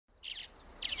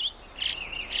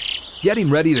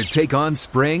Getting ready to take on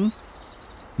spring?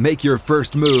 Make your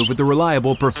first move with the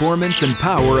reliable performance and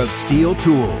power of Steel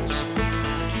tools.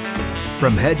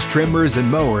 From hedge trimmers and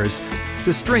mowers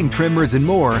to string trimmers and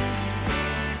more,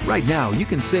 right now you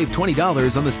can save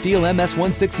 $20 on the Steel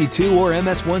MS-162 or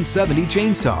MS-170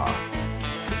 chainsaw.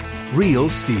 Real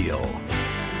Steel.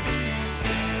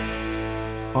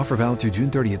 Offer valid through June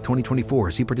 30th,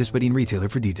 2024. See participating retailer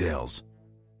for details.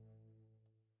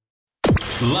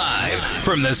 Live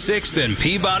from the 6th and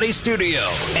Peabody Studio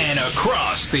and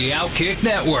across the Outkick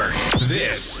Network,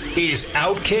 this is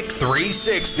Outkick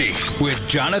 360 with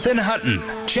Jonathan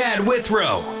Hutton, Chad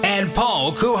Withrow, and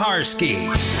Paul Kuharsky.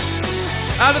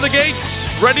 Out of the gates,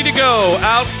 ready to go.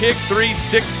 Outkick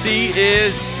 360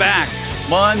 is back.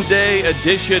 Monday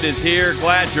edition is here.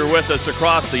 Glad you're with us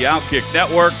across the Outkick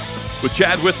Network. With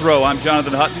Chad Withrow, I'm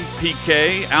Jonathan Hutton.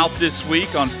 PK out this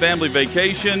week on family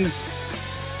vacation.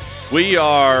 We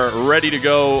are ready to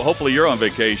go. Hopefully you're on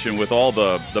vacation with all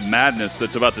the madness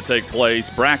that's about to take place.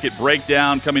 Bracket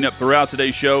breakdown coming up throughout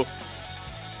today's show.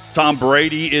 Tom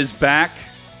Brady is back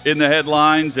in the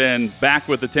headlines and back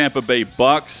with the Tampa Bay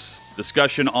Bucks.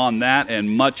 Discussion on that and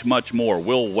much, much more.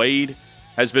 Will Wade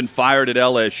has been fired at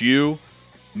LSU.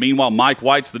 Meanwhile, Mike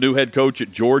White's the new head coach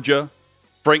at Georgia.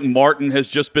 Frank Martin has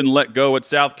just been let go at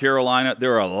South Carolina.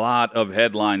 There are a lot of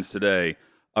headlines today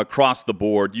across the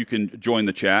board. You can join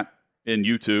the chat in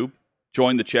YouTube.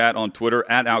 Join the chat on Twitter.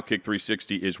 At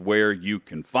Outkick360 is where you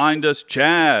can find us.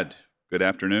 Chad, good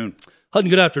afternoon. Hutton,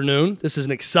 good afternoon. This is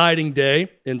an exciting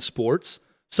day in sports.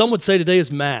 Some would say today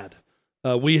is mad.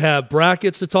 We have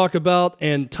brackets to talk about,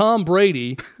 and Tom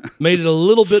Brady made it a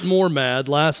little bit more mad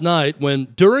last night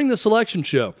when, during the selection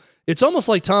show, it's almost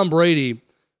like Tom Brady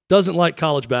doesn't like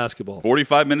college basketball.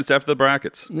 45 minutes after the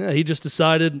brackets. Yeah, he just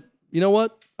decided, you know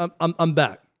what? I'm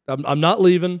back. I'm not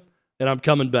leaving, and I'm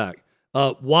coming back.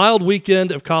 Wild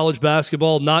weekend of college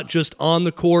basketball, not just on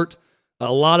the court.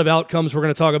 A lot of outcomes we're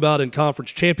going to talk about in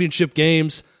conference championship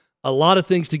games. A lot of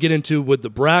things to get into with the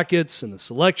brackets and the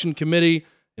selection committee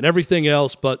and everything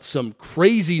else, but some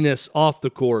craziness off the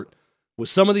court with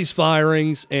some of these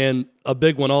firings, and a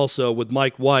big one also with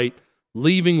Mike White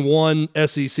leaving one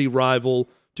SEC rival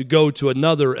to go to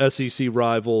another SEC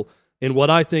rival in what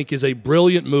I think is a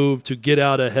brilliant move to get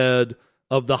out ahead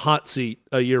of the hot seat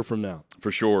a year from now.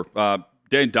 For sure.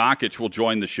 Dan Dockich will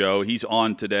join the show. He's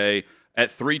on today at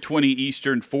 3:20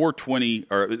 Eastern, 4:20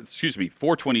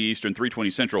 Eastern, 3:20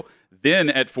 Central. Then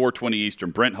at 4:20 Eastern,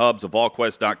 Brent Hubbs of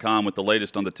VolQuest.com with the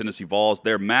latest on the Tennessee Vols,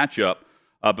 their matchup,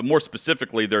 but more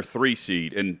specifically their 3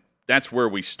 seed. And that's where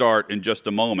we start in just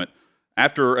a moment.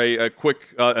 After a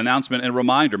quick announcement and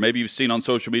reminder, maybe you've seen on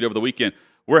social media over the weekend,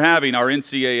 we're having our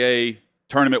NCAA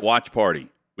tournament watch party.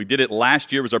 We did it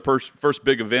last year. It was our first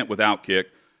big event with Outkick.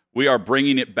 We are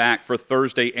bringing it back for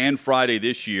Thursday and Friday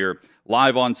this year,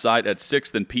 live on site at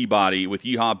 6th and Peabody with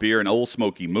Yeehaw Beer and Old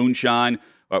Smoky Moonshine,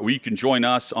 where you can join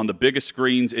us on the biggest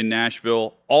screens in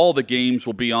Nashville. All the games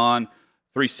will be on.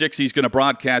 360 is going to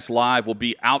broadcast live. We'll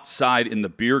be outside in the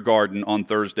beer garden on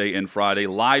Thursday and Friday.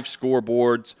 Live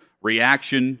scoreboards,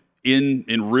 reaction in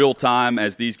real time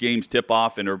as these games tip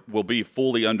off and will be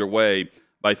fully underway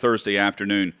by Thursday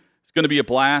afternoon. It's going to be a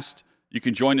blast. You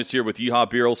can join us here with Yeehaw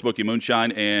Beer, Old Smoky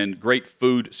Moonshine, and great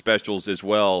food specials as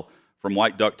well from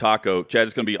White Duck Taco. Chad,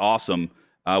 it's going to be awesome.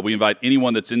 We invite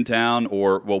anyone that's in town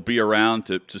or will be around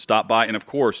to stop by. And, of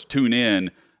course, tune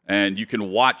in, and you can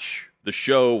watch the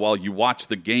show while you watch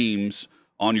the games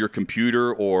on your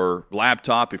computer or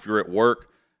laptop if you're at work.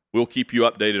 We'll keep you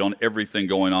updated on everything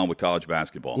going on with college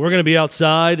basketball. We're going to be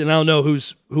outside, and I don't know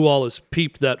who all has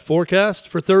peeped that forecast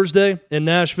for Thursday in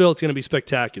Nashville. It's going to be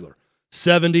spectacular.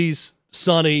 70s,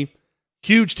 sunny,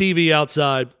 huge TV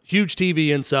outside, huge TV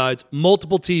insides,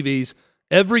 multiple TVs.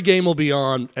 Every game will be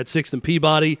on at 6th and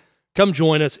Peabody. Come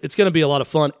join us. It's going to be a lot of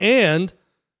fun. And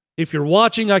if you're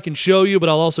watching, I can show you, but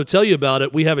I'll also tell you about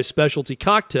it. We have a specialty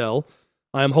cocktail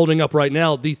I am holding up right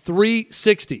now, the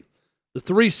 360. The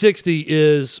 360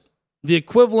 is the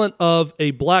equivalent of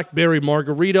a blackberry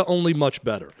margarita, only much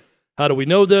better. How do we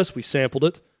know this? We sampled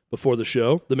it before the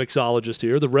show. The mixologist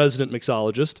here, the resident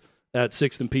mixologist at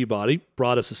 6th and Peabody,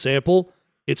 brought us a sample.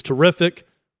 It's terrific.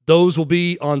 Those will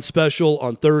be on special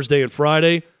on Thursday and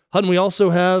Friday. Hutton, we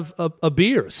also have a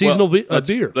beer, seasonal beer.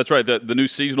 That's right. The new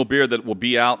seasonal beer that will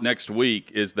be out next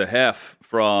week is the Hef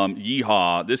from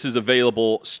Yeehaw. This is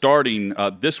available starting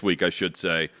this week, I should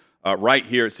say, right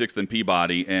here at 6th and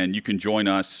Peabody, and you can join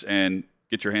us and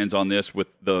get your hands on this with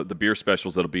the beer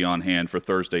specials that will be on hand for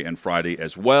Thursday and Friday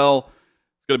as well.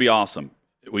 It's going to be awesome.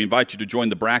 We invite you to join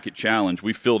the Bracket Challenge.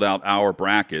 We filled out our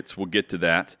brackets. We'll get to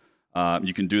that.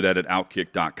 You can do that at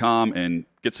Outkick.com and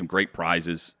get some great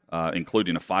prizes,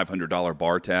 including a $500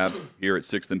 bar tab here at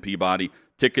 6th and Peabody.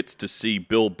 Tickets to see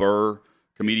Bill Burr,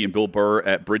 comedian Bill Burr,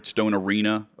 at Bridgestone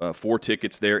Arena. 4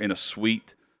 tickets there in a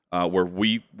suite where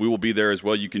we will be there as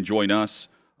well. You can join us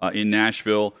in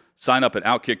Nashville. Sign up at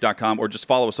Outkick.com or just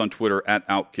follow us on Twitter at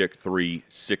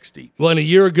Outkick360. Well, and a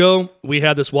year ago, we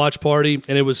had this watch party,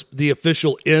 and it was the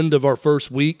official end of our first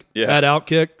week at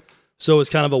Outkick. So it's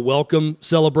kind of a welcome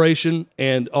celebration,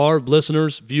 and our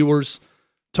listeners, viewers,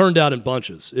 turned out in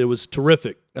bunches. It was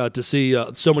terrific to see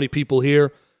so many people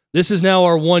here. This is now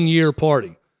our 1-year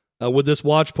party with this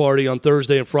watch party on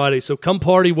Thursday and Friday. So come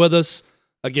party with us.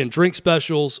 Again, drink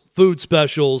specials, food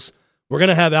specials. We're going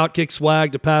to have Outkick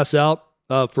swag to pass out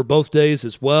for both days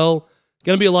as well. It's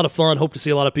going to be a lot of fun. Hope to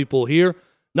see a lot of people here.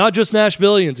 Not just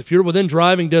Nashvillians. If you're within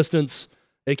driving distance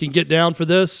and can get down for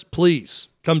this, please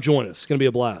come join us. It's going to be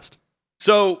a blast.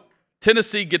 So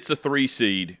Tennessee gets a 3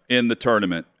 seed in the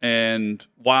tournament, and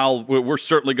while we're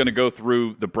certainly going to go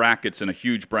through the brackets and a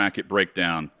huge bracket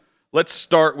breakdown, let's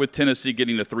start with Tennessee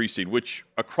getting a 3 seed, which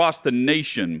across the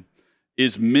nation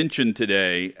is mentioned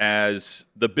today as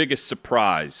the biggest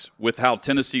surprise with how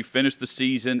Tennessee finished the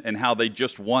season and how they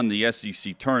just won the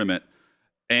SEC tournament.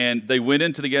 And they went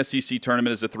into the SEC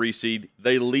tournament as a 3 seed.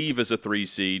 They leave as a 3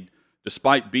 seed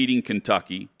despite beating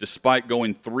Kentucky, despite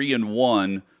going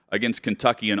 3-1 against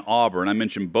Kentucky and Auburn. I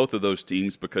mentioned both of those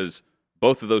teams because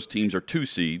both of those teams are 2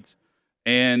 seeds.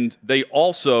 And they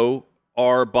also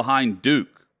are behind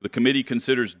Duke. The committee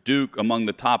considers Duke among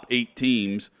the top 8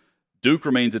 teams. Duke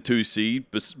remains a 2 seed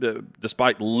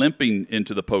despite limping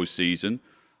into the postseason.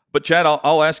 But, Chad,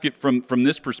 I'll ask it from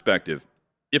this perspective.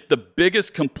 If the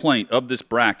biggest complaint of this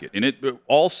bracket, and it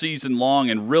all season long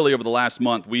and really over the last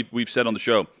month, we've said on the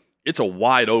show, it's a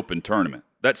wide-open tournament.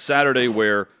 That Saturday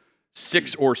where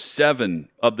 6 or 7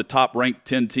 of the top-ranked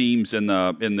 10 teams in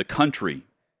the country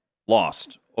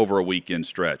lost over a weekend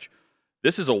stretch.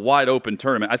 This is a wide-open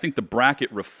tournament. I think the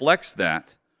bracket reflects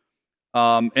that.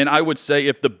 And I would say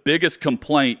if the biggest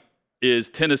complaint is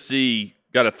Tennessee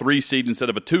got a 3 seed instead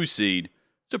of a 2 seed,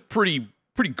 it's a pretty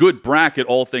good bracket,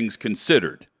 all things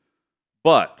considered.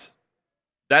 But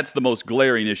that's the most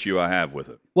glaring issue I have with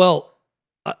it. Well,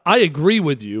 I agree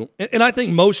with you. And I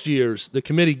think most years the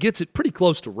committee gets it pretty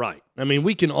close to right. I mean,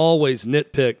 we can always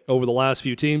nitpick over the last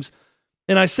few teams.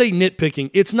 And I say nitpicking.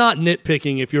 It's not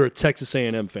nitpicking if you're a Texas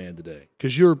A&M fan today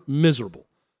because you're miserable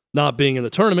not being in the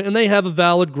tournament, and they have a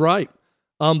valid gripe.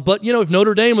 But, if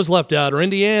Notre Dame was left out or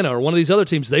Indiana or one of these other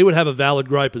teams, they would have a valid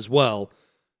gripe as well.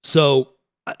 So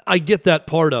I get that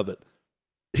part of it.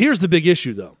 Here's the big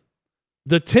issue, though.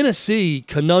 The Tennessee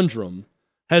conundrum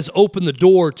has opened the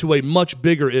door to a much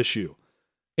bigger issue.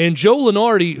 And Joe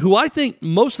Lunardi, who I think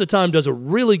most of the time does a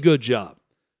really good job,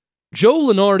 Joe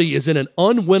Lunardi is in an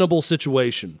unwinnable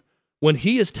situation when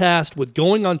he is tasked with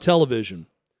going on television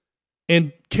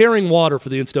and carrying water for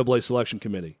the NCAA selection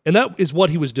committee. And that is what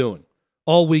he was doing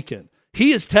all weekend.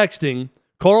 He is texting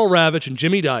Carl Ravitch and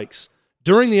Jimmy Dykes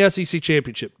during the SEC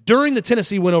championship, during the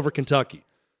Tennessee win over Kentucky.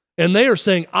 And they are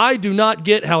saying, I do not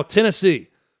get how Tennessee,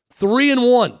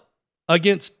 3-1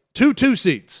 against 2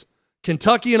 seeds,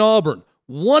 Kentucky and Auburn,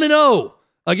 1-0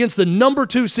 against the number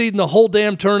 2 seed in the whole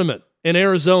damn tournament in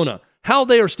Arizona, how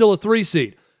they are still a 3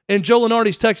 seed. And Joe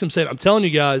Lunardi's texting him saying, I'm telling you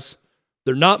guys,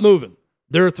 they're not moving.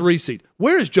 They're a 3 seed.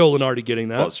 Where is Joe Lunardi getting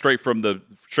that? Well, straight from the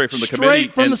committee.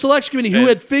 Straight from the selection committee, who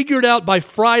had figured out by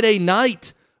Friday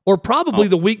night or probably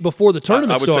the week before the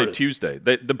tournament started. I would say Tuesday.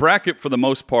 The bracket, for the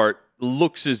most part,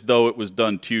 looks as though it was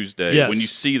done Tuesday when you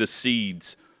see the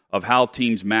seeds of how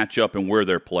teams match up and where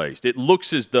they're placed. It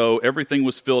looks as though everything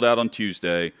was filled out on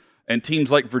Tuesday, and teams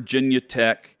like Virginia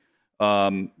Tech,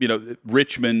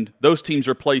 Richmond, those teams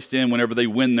are placed in whenever they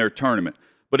win their tournament.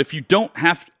 But if you don't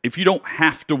have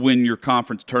to win your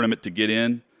conference tournament to get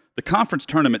in, the conference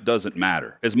tournament doesn't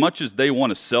matter. As much as they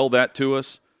want to sell that to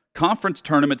us, conference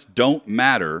tournaments don't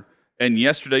matter, and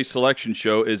yesterday's selection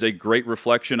show is a great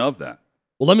reflection of that.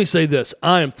 Well, let me say this.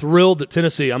 I am thrilled that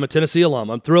Tennessee, I'm a Tennessee alum,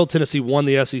 I'm thrilled Tennessee won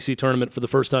the SEC tournament for the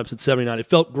first time since '79. It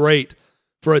felt great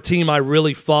for a team I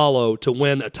really follow to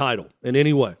win a title in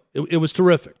any way. It was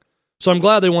terrific. So I'm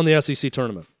glad they won the SEC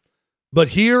tournament. But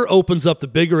here opens up the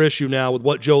bigger issue now with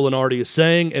what Joe Lunardi is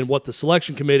saying and what the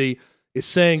selection committee is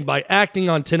saying by acting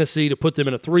on Tennessee to put them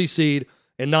in a 3 seed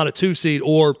and not a 2 seed,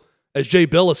 or, as Jay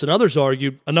Billis and others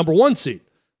argued, a number 1 seed.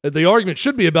 The argument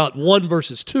should be about 1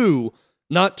 versus 2,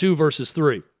 not 2 versus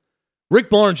 3. Rick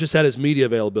Barnes just had his media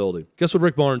availability. Guess what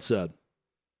Rick Barnes said?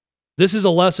 This is a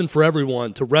lesson for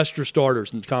everyone to rest your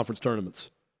starters in conference tournaments.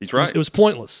 He's right. It was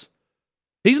pointless.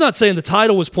 He's not saying the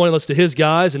title was pointless to his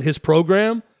guys and his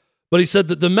program, but he said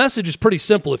that the message is pretty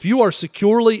simple. If you are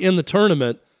securely in the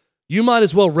tournament, you might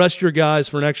as well rest your guys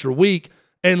for an extra week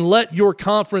and let your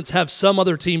conference have some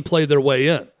other team play their way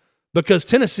in. Because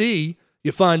Tennessee,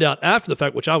 you find out after the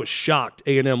fact, which I was shocked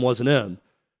A&M wasn't in,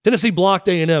 Tennessee blocked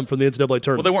A&M from the NCAA tournament.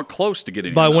 Well, they weren't close to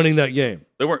getting by in, winning that game.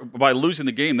 They weren't by losing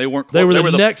the game. They weren't close. They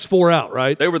were the next four out,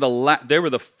 right? They were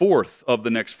the fourth of the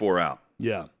next four out.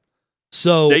 Yeah.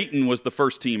 So Dayton was the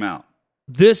first team out.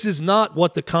 This is not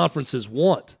what the conferences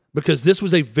want because this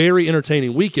was a very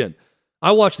entertaining weekend.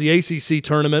 I watched the ACC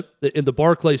tournament in the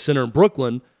Barclays Center in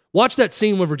Brooklyn. Watch that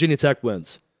scene when Virginia Tech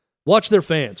wins. Watch their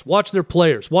fans. Watch their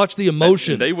players. Watch the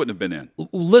emotion. And they wouldn't have been in.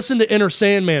 Listen to Enter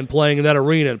Sandman playing in that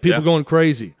arena and people going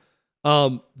crazy.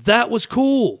 That was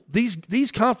cool.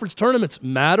 These conference tournaments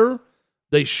matter.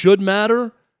 They should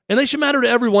matter. And they should matter to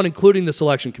everyone, including the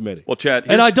selection committee. Well, Chad,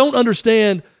 and I don't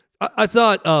understand. I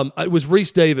thought it was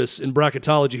Reese Davis in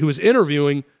bracketology who was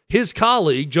interviewing his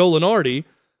colleague, Joe Lenardi.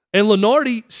 And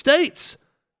Lenardi states,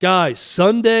 guys,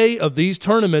 Sunday of these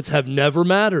tournaments have never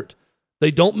mattered.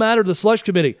 They don't matter to the selection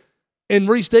committee. And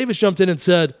Reese Davis jumped in and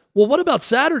said, well, what about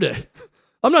Saturday?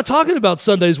 I'm not talking about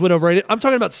Sunday's win over any. I'm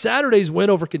talking about Saturday's win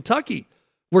over Kentucky,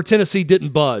 where Tennessee didn't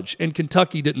budge and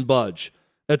Kentucky didn't budge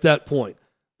at that point.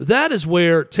 That is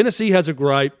where Tennessee has a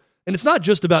gripe. And it's not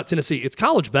just about Tennessee. It's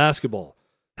college basketball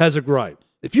has a gripe.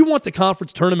 If you want the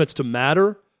conference tournaments to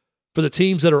matter for the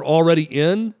teams that are already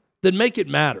in, then make it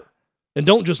matter. And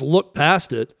don't just look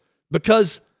past it,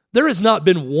 because there has not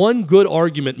been one good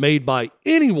argument made by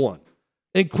anyone,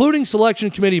 including selection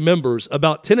committee members,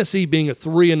 about Tennessee being a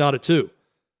 3 and not a 2.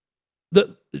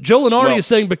 Joe Lenardi is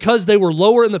saying because they were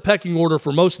lower in the pecking order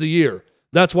for most of the year,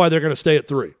 that's why they're going to stay at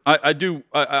 3.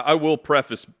 I will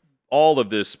preface all of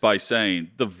this by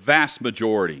saying the vast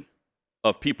majority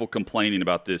of people complaining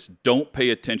about this don't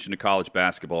pay attention to college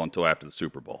basketball until after the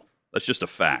Super Bowl. That's just a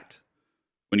fact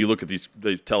when you look at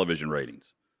the television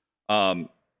ratings.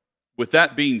 With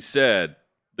that being said,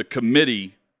 the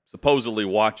committee supposedly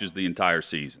watches the entire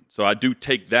season. So I do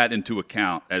take that into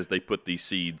account as they put these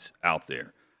seeds out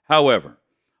there. However,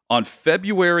 on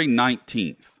February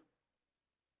 19th,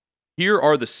 here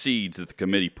are the seeds that the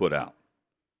committee put out.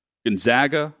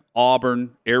 Gonzaga,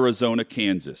 Auburn, Arizona,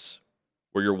 Kansas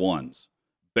were your 1s.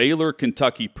 Baylor,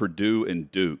 Kentucky, Purdue, and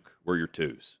Duke were your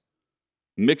 2s.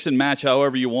 Mix and match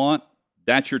however you want.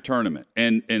 That's your tournament.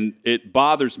 And it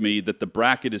bothers me that the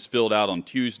bracket is filled out on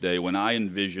Tuesday when I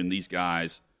envision these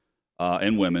guys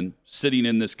and women sitting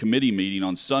in this committee meeting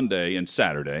on Sunday and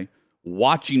Saturday,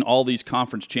 watching all these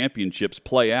conference championships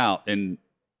play out, and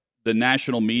the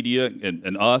national media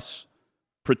and us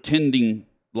pretending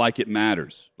like it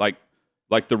matters.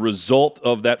 Like the result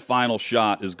of that final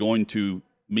shot is going to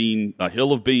mean a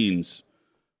hill of beans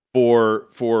for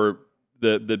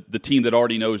the team that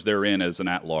already knows they're in as an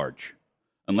at-large.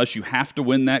 Unless you have to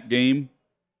win that game,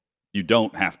 you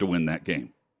don't have to win that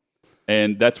game.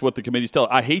 And that's what the committee's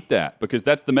telling. I hate that because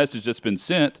that's the message that's been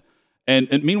sent. And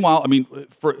meanwhile, I mean,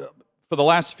 for the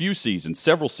last few seasons,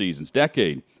 several seasons,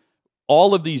 decade,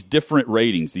 all of these different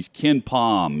ratings, these Ken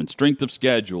Pom and strength of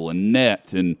schedule and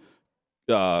net and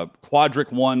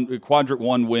quadrant one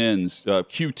wins,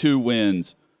 Q2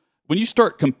 wins. When you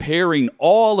start comparing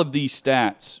all of these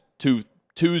stats to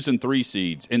 2s and 3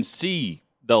 seeds and see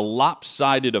the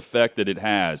lopsided effect that it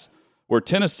has, where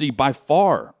Tennessee by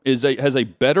far has a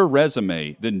better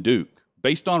resume than Duke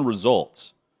based on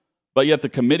results, but yet the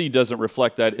committee doesn't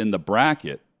reflect that in the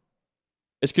bracket,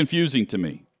 it's confusing to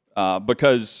me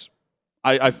because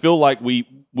I feel like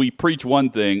we preach one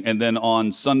thing and then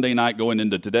on Sunday night going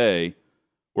into today,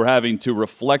 we're having to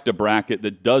reflect a bracket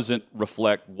that doesn't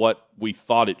reflect what we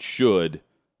thought it should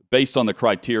based on the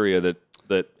criteria that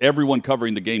everyone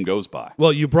covering the game goes by.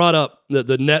 Well, you brought up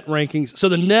the net rankings. So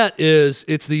the net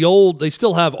it's the old, they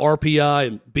still have RPI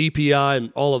and BPI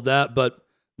and all of that, but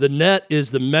the net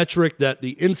is the metric that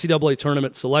the NCAA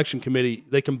tournament selection committee,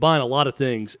 they combine a lot of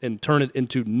things and turn it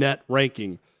into net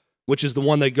ranking, which is the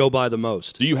one they go by the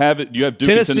most. Do you have it? Do you have Duke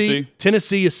and Tennessee?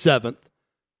 Tennessee is 7th,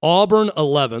 Auburn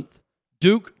 11th,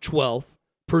 Duke 12th,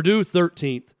 Purdue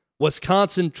 13th,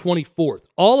 Wisconsin 24th.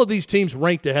 All of these teams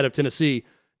ranked ahead of Tennessee,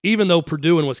 even though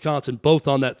Purdue and Wisconsin both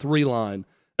on that 3 line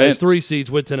as 3 seeds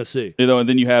with Tennessee. You know, and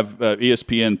then you have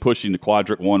ESPN pushing the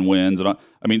quadrant 1 wins. And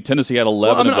I mean, Tennessee had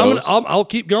 11 of those. I'll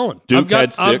keep going. Duke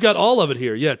had 6. I've got all of it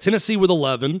here. Yeah, Tennessee with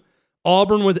 11,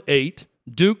 Auburn with 8,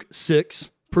 Duke 6,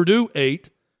 Purdue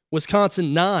 8,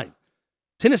 Wisconsin 9.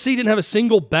 Tennessee didn't have a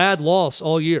single bad loss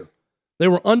all year. They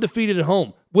were undefeated at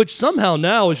home, which somehow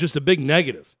now is just a big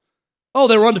negative. Oh,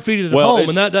 they were undefeated at home,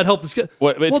 and that helped us.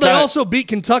 They also beat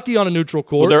Kentucky on a neutral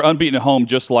court. Well, they're unbeaten at home,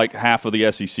 just like half of the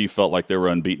SEC felt like they were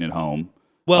unbeaten at home.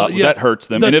 Well, that hurts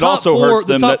them, and it also hurts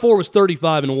them. The top four was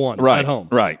 35-1 at home.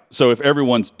 Right. So if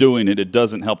everyone's doing it, it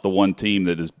doesn't help the one team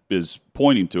that is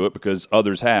pointing to it because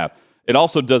others have. It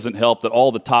also doesn't help that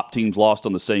all the top teams lost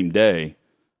on the same day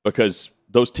because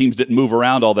those teams didn't move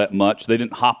around all that much. They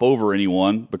didn't hop over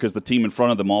anyone because the team in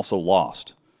front of them also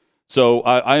lost. So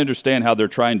I understand how they're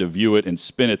trying to view it and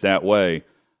spin it that way.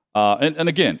 And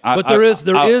again, there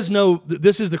is no.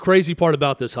 This is the crazy part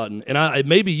about this, Hutton. And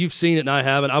maybe you've seen it and I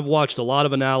haven't. I've watched a lot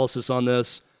of analysis on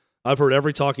this. I've heard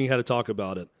every talking head talk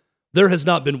about it. There has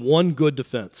not been one good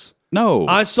defense. No.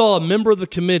 I saw a member of the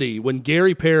committee when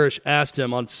Gary Parrish asked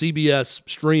him on CBS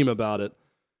stream about it.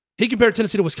 He compared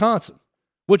Tennessee to Wisconsin,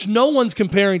 which no one's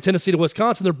comparing Tennessee to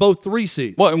Wisconsin. They're both 3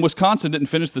 seeds. Well, and Wisconsin didn't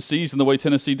finish the season the way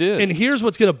Tennessee did. And here's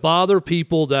what's going to bother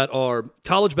people that are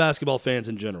college basketball fans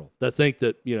in general, that think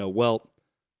that,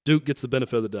 Duke gets the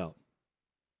benefit of the doubt.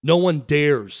 No one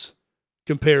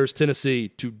compares Tennessee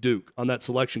to Duke on that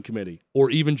selection committee, or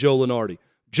even Joe Lunardi.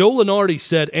 Joe Lunardi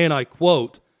said, and I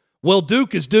quote, well,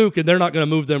 Duke is Duke, and they're not going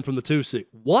to move them from the 2 seed.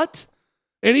 What?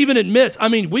 And even admits,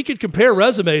 we could compare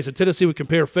resumes, and Tennessee would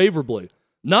compare favorably.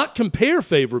 Not compare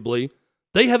favorably.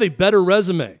 They have a better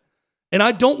resume. And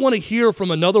I don't want to hear from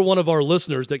another one of our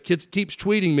listeners that keeps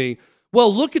tweeting me,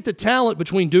 well, look at the talent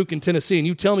between Duke and Tennessee, and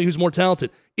you tell me who's more talented.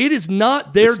 It is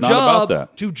not their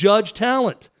job to judge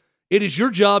talent. It is your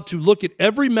job to look at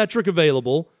every metric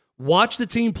available, watch the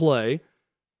team play,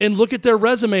 and look at their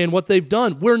resume and what they've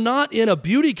done. We're not in a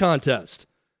beauty contest.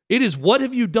 It is what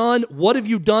have you done? What have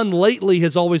you done lately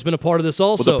has always been a part of this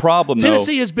also. Well, the problem,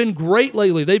 Tennessee has been great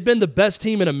lately. They've been the best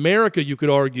team in America, you could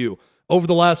argue, over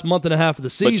the last month and a half of the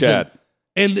season. Chad,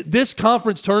 and this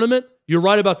conference tournament, you're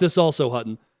right about this also,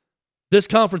 Hutton. This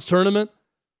conference tournament,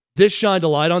 this shined a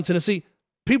light on Tennessee.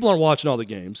 People aren't watching all the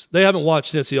games. They haven't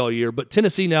watched Tennessee all year, but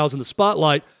Tennessee now is in the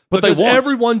spotlight because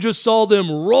everyone just saw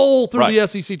them roll through the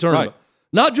SEC tournament. Right.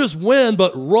 Not just win,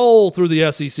 but roll through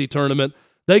the SEC tournament.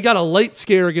 They got a late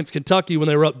scare against Kentucky when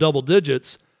they were up double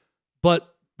digits,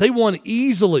 but they won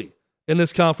easily in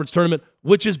this conference tournament,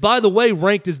 which is, by the way,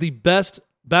 ranked as the best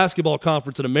basketball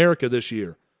conference in America this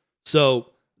year.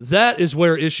 So that is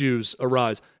where issues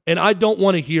arise. And I don't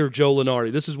want to hear Joe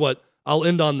Lunardi. This is what I'll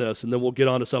end on this, and then we'll get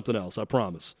on to something else, I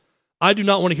promise. I do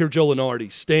not want to hear Joe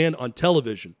Lunardi stand on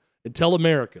television and tell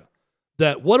America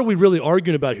that what are we really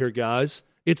arguing about here, guys?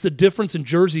 It's the difference in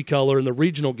jersey color in the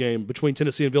regional game between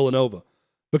Tennessee and Villanova,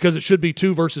 because it should be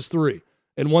 2 versus 3,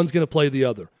 and one's going to play the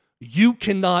other. You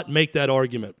cannot make that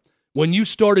argument. When you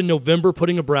start in November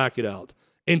putting a bracket out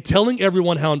and telling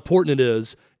everyone how important it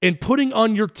is and putting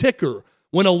on your ticker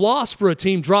when a loss for a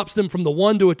team drops them from the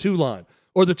 1 to a 2 line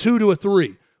or the 2 to a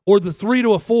 3 or the 3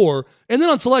 to a 4, and then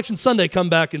on Selection Sunday come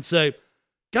back and say,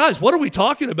 guys, what are we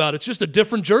talking about? It's just a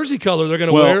different jersey color they're going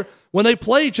to wear when they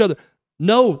play each other.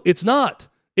 No, it's not.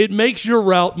 It makes your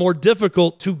route more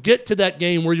difficult to get to that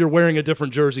game where you're wearing a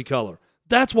different jersey color.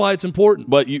 That's why it's important.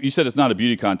 But you said it's not a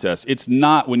beauty contest. It's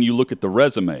not when you look at the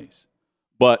resumes.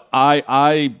 But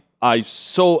I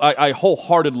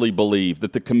wholeheartedly believe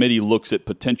that the committee looks at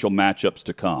potential matchups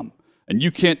to come. And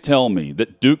you can't tell me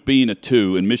that Duke being a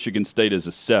 2 and Michigan State is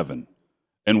a 7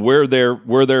 and where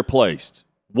they're placed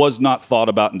was not thought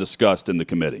about and discussed in the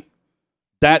committee.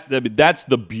 That's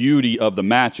the beauty of the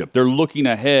matchup. They're looking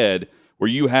ahead where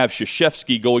you have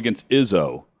Krzyzewski go against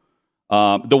Izzo.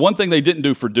 The one thing they didn't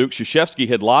do for Duke, Krzyzewski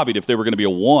had lobbied if they were going to be a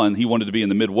 1, he wanted to be in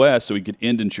the Midwest so he could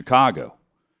end in Chicago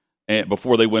and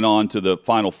before they went on to the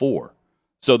Final Four.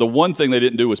 So the one thing they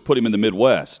didn't do was put him in the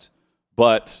Midwest.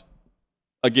 But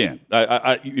again,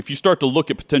 if you start to look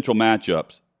at potential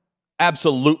matchups,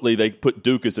 absolutely they put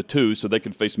Duke as a 2 so they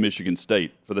could face Michigan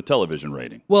State for the television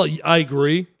rating. Well, I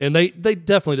agree. And they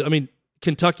definitely,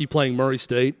 Kentucky playing Murray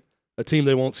State, a team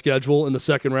they won't schedule in the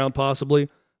second round possibly.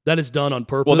 That is done on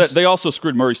purpose. Well, they also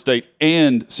screwed Murray State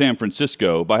and San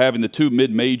Francisco by having the 2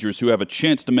 mid-majors who have a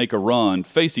chance to make a run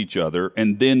face each other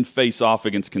and then face off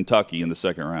against Kentucky in the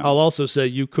second round. I'll also say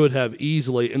you could have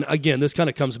easily, and again, this kind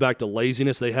of comes back to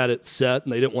laziness. They had it set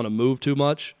and they didn't want to move too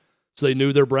much, so they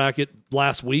knew their bracket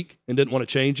last week and didn't want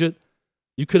to change it.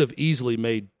 You could have easily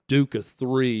made Duke a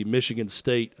 3, Michigan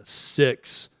State a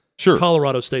 6, sure,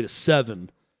 Colorado State a 7,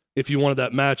 if you wanted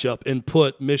that matchup, and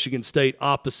put Michigan State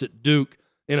opposite Duke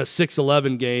in a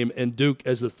 6-11 game and Duke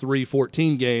as the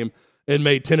 3-14 game, and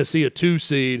made Tennessee a 2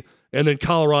 seed, and then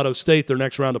Colorado State, their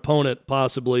next round opponent,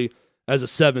 possibly as a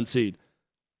 7 seed.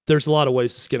 There's a lot of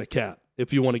ways to skin a cat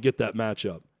if you want to get that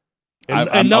matchup.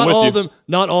 And not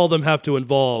all of them have to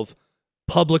involve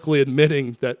publicly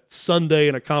admitting that Sunday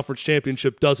in a conference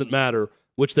championship doesn't matter,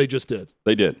 which they just did.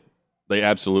 They did. They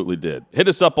absolutely did. Hit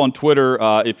us up on Twitter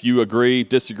if you agree,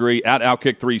 disagree, at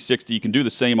Outkick360. You can do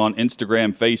the same on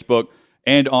Instagram, Facebook,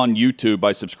 and on YouTube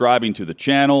by subscribing to the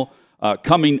channel.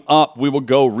 Coming up, we will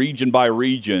go region by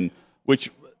region,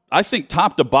 which I think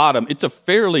top to bottom, it's a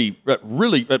fairly,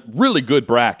 really good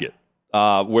bracket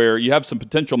where you have some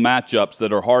potential matchups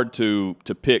that are hard to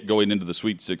pick going into the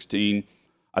Sweet 16.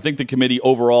 I think the committee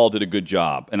overall did a good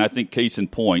job, and I think case in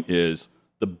point is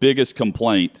the biggest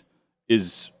complaint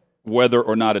is whether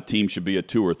or not a team should be a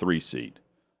 2 or 3 seed.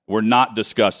 We're not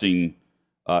discussing,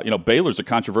 Baylor's a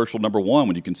controversial number 1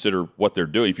 when you consider what they're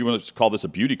doing. If you want to call this a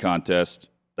beauty contest,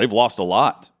 they've lost a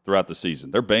lot throughout the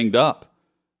season. They're banged up,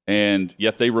 and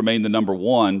yet they remain the number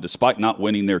 1 despite not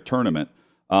winning their tournament.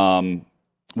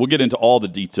 We'll get into all the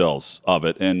details of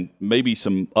it and maybe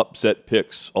some upset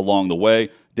picks along the way.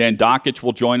 Dan Dakich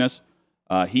will join us.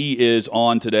 He is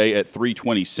on today at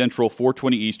 3:20 Central,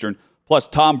 4:20 Eastern. Plus,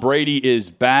 Tom Brady is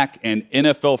back, and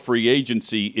NFL free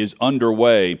agency is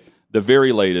underway. The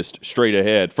very latest straight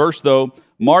ahead. First, though,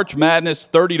 March Madness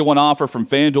 30-1 offer from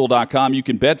FanDuel.com. You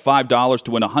can bet $5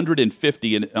 to win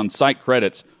 $150 on site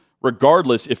credits,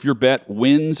 regardless if your bet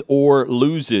wins or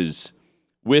loses.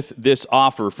 With this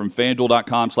offer from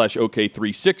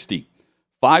FanDuel.com/OK360,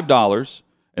 $5,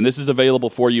 and this is available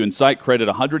for you in site credit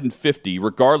 $150,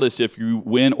 regardless if you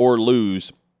win or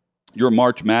lose your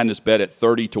March Madness bet at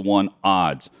 30-1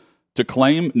 odds. To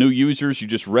claim new users, you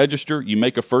just register, you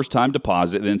make a first-time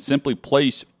deposit, and then simply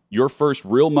place your first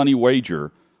real money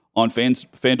wager on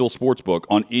FanDuel Sportsbook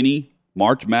on any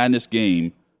March Madness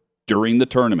game during the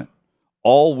tournament.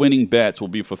 All winning bets will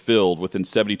be fulfilled within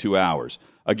 72 hours.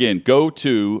 Again, go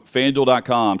to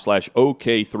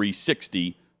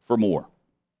FanDuel.com/OK360 for more.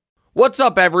 What's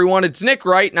up, everyone? It's Nick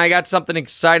Wright, and I got something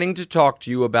exciting to talk to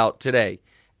you about today.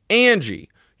 Angie,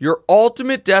 your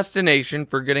ultimate destination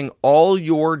for getting all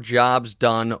your jobs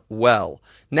done well.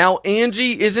 Now,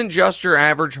 Angie isn't just your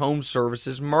average home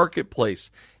services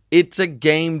marketplace. It's a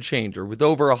game changer with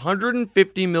over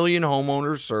 150 million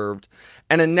homeowners served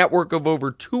and a network of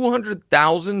over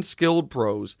 200,000 skilled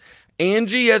pros.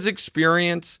 Angie has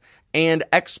experience and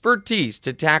expertise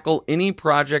to tackle any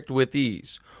project with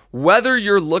ease. Whether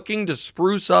you're looking to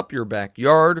spruce up your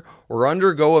backyard or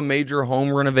undergo a major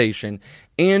home renovation,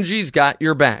 Angie's got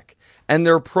your back. And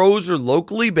their pros are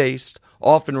locally based,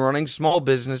 often running small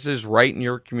businesses right in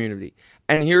your community.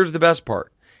 And here's the best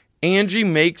part. Angie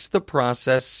makes the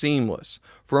process seamless.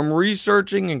 From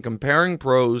researching and comparing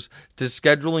pros to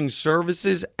scheduling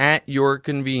services at your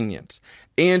convenience.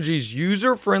 Angie's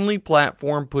user-friendly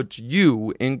platform puts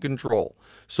you in control.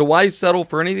 So why settle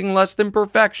for anything less than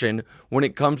perfection when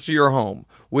it comes to your home?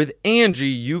 With Angie,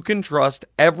 you can trust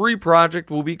every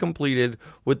project will be completed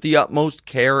with the utmost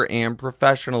care and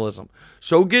professionalism.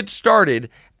 So get started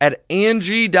at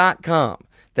Angie.com.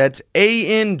 That's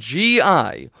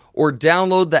ANGI, or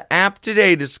download the app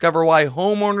today to discover why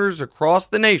homeowners across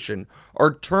the nation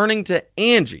are turning to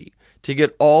Angie to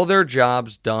get all their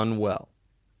jobs done well.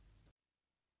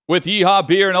 With Yeehaw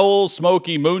Beer and Old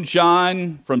Smoky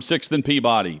Moonshine from 6th and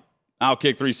Peabody,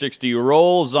 Outkick 360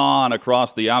 rolls on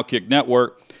across the Outkick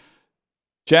network.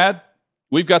 Chad,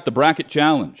 we've got the bracket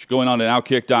challenge going on at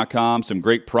Outkick.com, some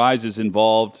great prizes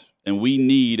involved, and we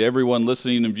need everyone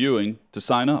listening and viewing to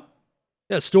sign up.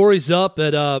 Yeah, story's up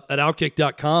at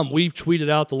Outkick.com. We've tweeted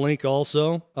out the link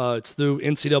also. It's through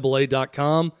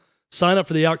NCAA.com. Sign up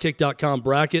for the Outkick.com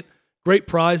bracket. Great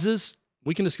prizes.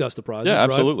 We can discuss the prizes. Yeah,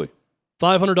 absolutely.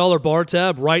 Right? $500 bar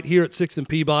tab right here at 6th and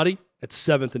Peabody, at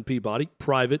 7th and Peabody.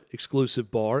 Private, exclusive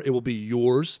bar. It will be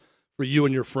yours for you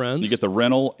and your friends. You get the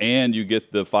rental and you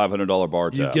get the $500 bar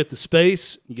tab. You get the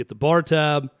space. You get the bar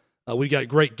tab. We got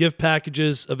great gift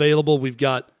packages available. We've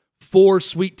got 4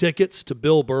 sweet tickets to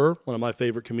Bill Burr, one of my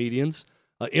favorite comedians,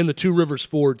 in the Two Rivers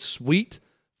Ford suite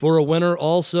for a winner.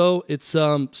 Also, it's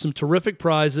some terrific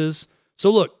prizes.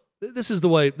 So look, this is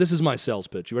my sales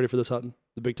pitch. You ready for this, Hutton?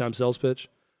 The big time sales pitch?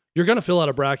 You're going to fill out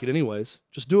a bracket anyways.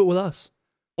 Just do it with us.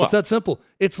 Well, it's that simple.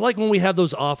 It's like when we have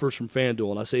those offers from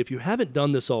FanDuel, and I say, if you haven't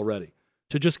done this already,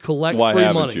 to just collect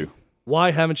free money.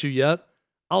 Why haven't you yet?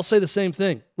 I'll say the same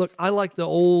thing. Look, I like the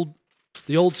old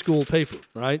school paper,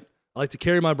 right? I like to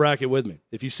carry my bracket with me.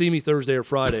 If you see me Thursday or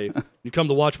Friday, you come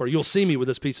to watch party, you'll see me with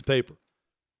this piece of paper.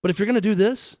 But if you're going to do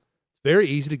this, it's very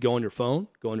easy to go on your phone,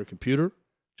 go on your computer,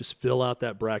 just fill out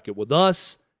that bracket with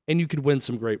us, and you could win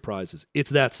some great prizes.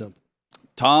 It's that simple.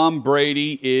 Tom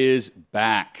Brady is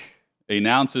back. He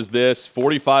announces this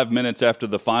 45 minutes after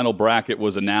the final bracket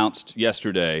was announced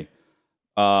yesterday.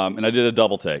 And I did a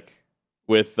double take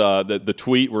with the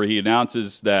tweet where he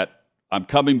announces that I'm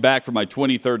coming back for my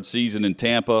 23rd season in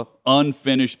Tampa.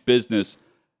 Unfinished business,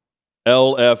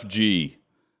 LFG.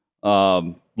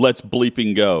 Let's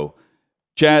bleeping go.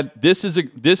 Chad, this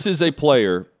is a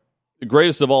player, the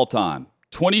greatest of all time.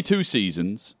 22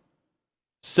 seasons,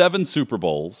 7 Super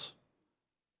Bowls,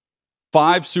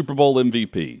 5 Super Bowl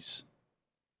MVPs,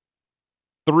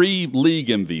 3 league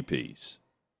MVPs.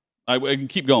 I can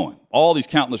keep going. All these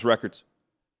countless records.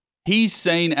 He's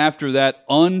saying after that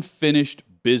unfinished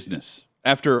business,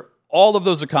 after all of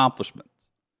those accomplishments,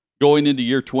 going into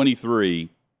year 23,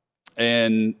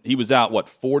 and he was out,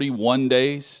 41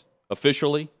 days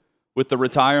officially with the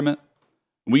retirement?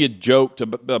 We had joked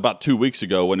about 2 weeks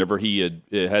ago whenever he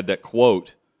had that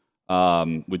quote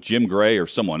with Jim Gray or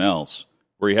someone else,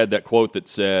 where he had that quote that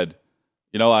said,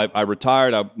 I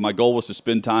retired. My goal was to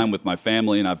spend time with my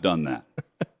family, and I've done that.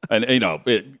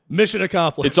 And mission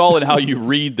accomplished. It's all in how you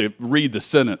read the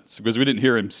sentence, because we didn't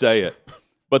hear him say it.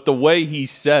 But the way he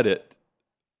said it,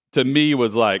 to me,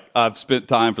 was like, I've spent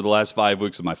time for the last 5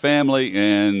 weeks with my family,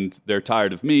 and they're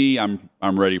tired of me. I'm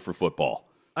ready for football.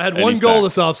 I had one goal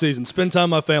this offseason, spend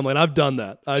time with my family, and I've done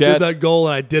that. I did that goal,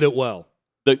 and I did it well.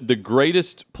 The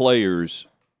greatest players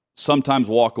sometimes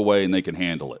walk away and they can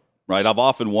handle it, right? I've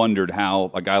often wondered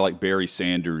how a guy like Barry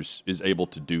Sanders is able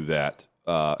to do that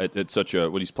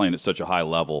when he's playing at such a high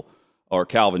level, or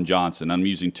Calvin Johnson. I'm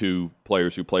using 2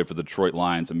 players who play for the Detroit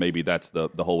Lions, and maybe that's the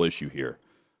whole issue here.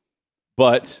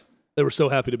 But they were so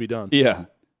happy to be done. Yeah.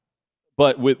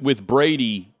 But with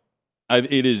Brady,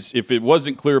 if it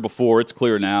wasn't clear before, it's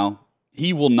clear now.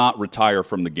 He will not retire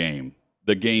from the game.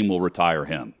 The game will retire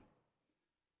him.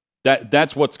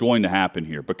 That's what's going to happen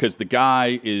here, because the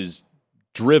guy is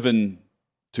driven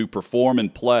to perform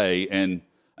and play. And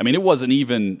I mean,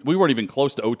 we weren't even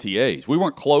close to OTAs. We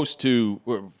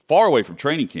we're far away from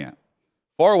training camp,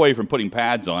 far away from putting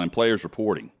pads on and players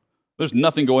reporting. There's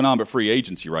nothing going on but free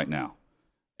agency right now.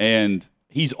 And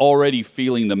he's already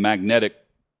feeling the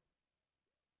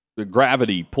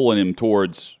gravity pulling him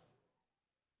towards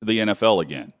the NFL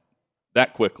again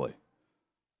that quickly.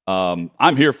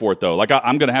 I'm here for it, though. Like,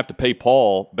 I'm going to have to pay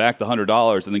Paul back the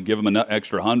 $100 and then give him an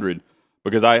extra $100,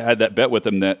 because I had that bet with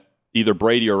him that either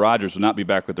Brady or Rodgers would not be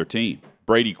back with their team.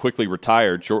 Brady quickly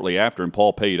retired shortly after, and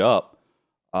Paul paid up.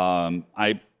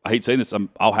 I hate saying this.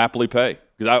 I'll happily pay,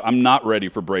 because I'm not ready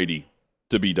for Brady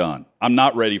to be done. I'm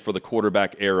not ready for the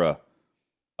quarterback era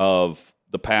of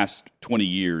the past 20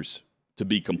 years to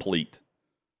be complete.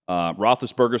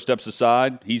 Roethlisberger steps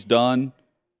aside. He's done.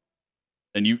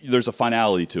 And there's a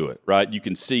finality to it, right? You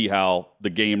can see how the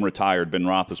game retired Ben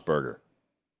Roethlisberger.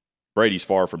 Brady's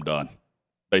far from done,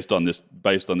 based on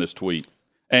this tweet.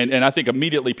 And I think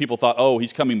immediately people thought, oh,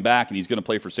 he's coming back and he's going to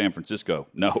play for San Francisco.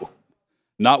 No,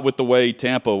 not with the way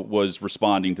Tampa was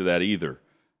responding to that either.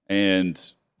 And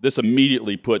this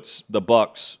immediately puts the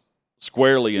Bucs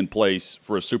squarely in place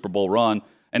for a Super Bowl run.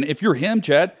 And if you're him,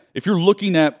 Chad, if you're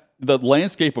looking at the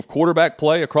landscape of quarterback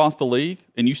play across the league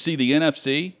and you see the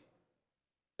NFC,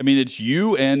 I mean, it's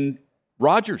you and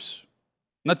Rodgers.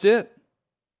 That's it.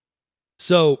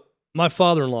 So my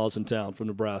father-in-law's in town from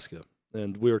Nebraska,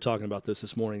 and we were talking about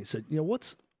this morning. He said,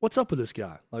 what's up with this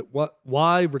guy? Like,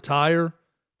 why retire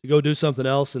to go do something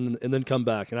else and then come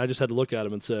back? And I just had to look at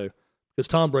him and say, because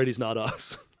Tom Brady's not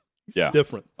us. He's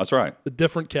different. That's right. A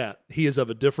different cat. He is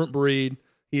of a different breed.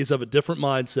 He is of a different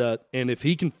mindset. And if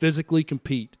he can physically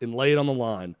compete and lay it on the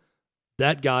line,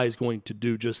 that guy is going to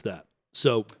do just that.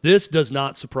 So this does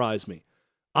not surprise me.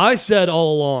 I said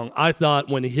all along, I thought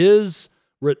when his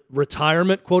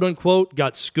retirement, quote unquote,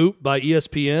 got scooped by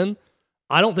ESPN,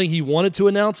 I don't think he wanted to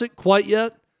announce it quite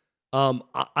yet.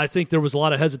 I think there was a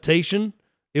lot of hesitation.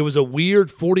 It was a weird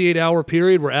 48-hour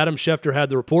period where Adam Schefter had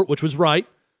the report, which was right.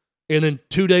 And then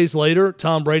 2 days later,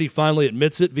 Tom Brady finally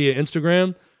admits it via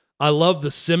Instagram. I love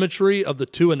the symmetry of the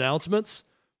 2 announcements.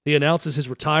 He announces his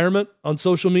retirement on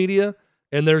social media,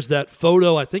 and there's that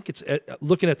photo, I think it's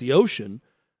looking at the ocean,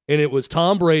 and it was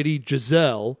Tom Brady,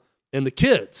 Giselle, and the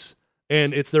kids,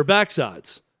 and it's their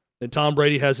backsides. And Tom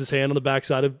Brady has his hand on the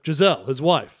backside of Giselle, his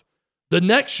wife. The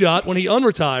next shot, when he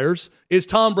unretires, is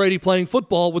Tom Brady playing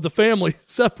football with the family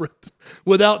separate,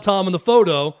 without Tom in the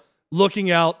photo,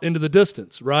 looking out into the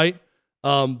distance, right?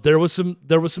 There was some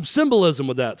symbolism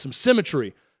with that, some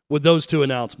symmetry with those 2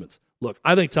 announcements. Look,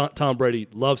 I think Tom Brady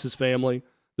loves his family.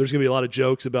 There's going to be a lot of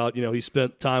jokes about, he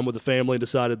spent time with the family and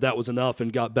decided that was enough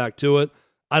and got back to it.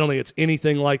 I don't think it's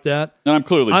anything like that. And I'm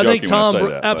clearly joking when I say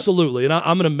that. Absolutely. And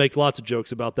I'm going to make lots of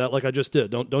jokes about that like I just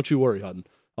did. Don't you worry, Hutton.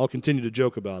 I'll continue to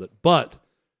joke about it. But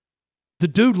the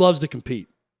dude loves to compete.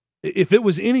 If it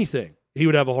was anything, he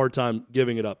would have a hard time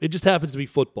giving it up. It just happens to be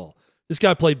football. This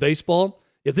guy played baseball.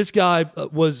 If this guy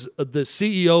was the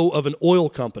CEO of an oil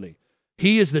company,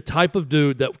 he is the type of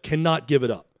dude that cannot give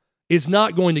it up. is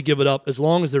not going to give it up as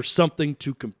long as there's something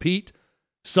to compete,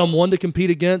 someone to compete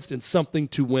against, and something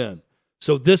to win.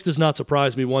 So this does not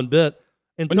surprise me one bit.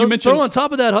 And throw on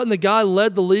top of that, Hutton, the guy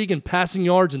led the league in passing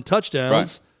yards and touchdowns.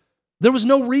 Right. There was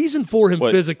no reason for him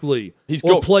physically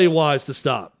or play-wise to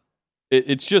stop.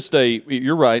 It's just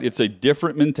you're right, it's a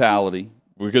different mentality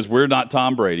because we're not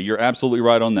Tom Brady. You're absolutely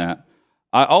right on that.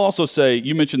 I'll also say,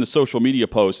 you mentioned the social media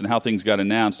posts and how things got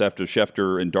announced after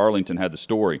Schefter and Darlington had the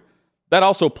story. That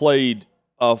also played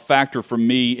a factor for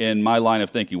me in my line of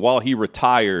thinking. While he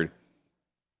retired,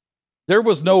 there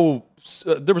was no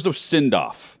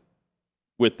send-off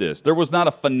with this. There was not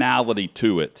a finality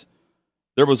to it.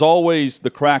 There was always the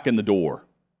crack in the door.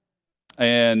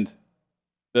 And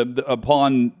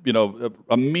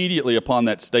immediately upon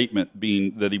that statement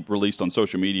being that he released on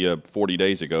social media 40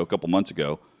 days ago, a couple months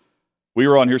ago, we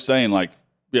were on here saying, like,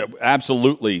 yeah,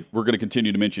 absolutely, we're going to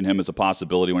continue to mention him as a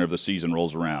possibility whenever the season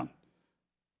rolls around,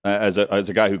 as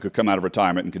a guy who could come out of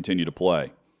retirement and continue to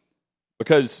play.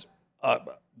 Because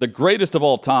the greatest of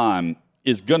all time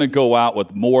is going to go out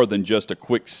with more than just a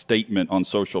quick statement on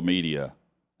social media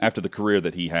after the career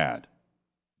that he had,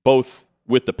 both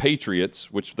with the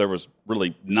Patriots, which there was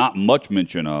really not much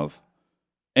mention of,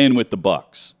 and with the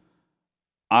Bucs.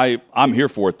 I'm here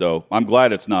for it, though. I'm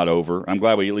glad it's not over. I'm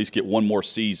glad we at least get one more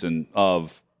season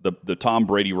of the Tom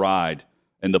Brady ride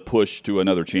and the push to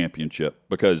another championship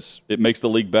because it makes the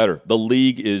league better. The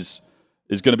league is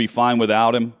going to be fine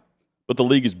without him, but the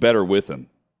league is better with him,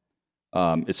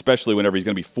 especially whenever he's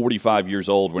going to be 45 years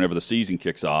old whenever the season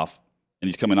kicks off, and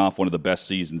he's coming off one of the best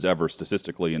seasons ever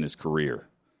statistically in his career.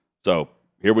 So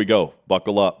here we go.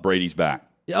 Buckle up. Brady's back.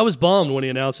 Yeah, I was bummed when he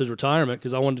announced his retirement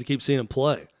because I wanted to keep seeing him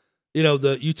play. You know,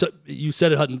 you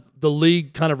said it, Hutton, the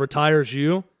league kind of retires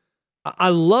you. I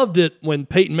loved it when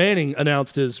Peyton Manning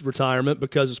announced his retirement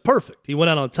because it's perfect. He went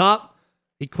out on top.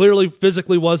 He clearly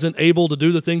physically wasn't able to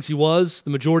do the things he was the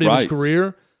majority of his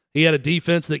career. He had a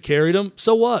defense that carried him.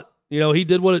 So what? You know, he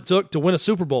did what it took to win a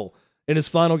Super Bowl in his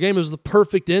final game. It was the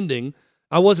perfect ending.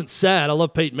 I wasn't sad. I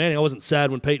love Peyton Manning. I wasn't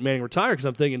sad when Peyton Manning retired because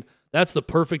I'm thinking that's the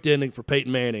perfect ending for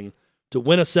Peyton Manning to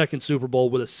win a second Super Bowl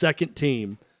with a second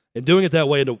team and doing it that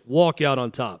way and to walk out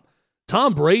on top.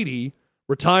 Tom Brady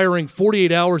retiring 48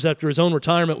 hours after his own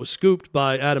retirement was scooped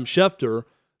by Adam Schefter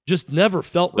just never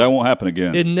felt right. That won't happen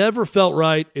again. It never felt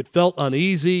right. It felt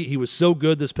uneasy. He was so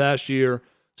good this past year,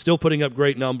 still putting up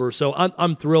great numbers. So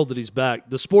I'm thrilled that he's back.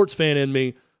 The sports fan in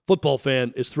me, football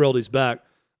fan, is thrilled he's back.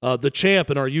 The champ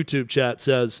in our YouTube chat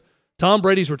says, Tom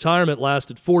Brady's retirement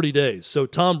lasted 40 days, so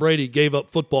Tom Brady gave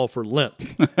up football for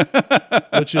Lent,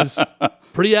 which is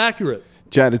pretty accurate.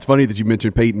 Chad, it's funny that you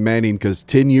mentioned Peyton Manning because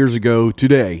 10 years ago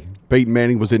today, Peyton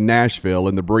Manning was in Nashville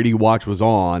and the Brady Watch was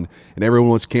on, and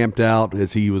everyone was camped out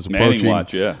as he was approaching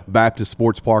Baptist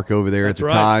Sports Park over there at the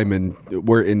time. And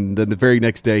then the very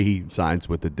next day he signs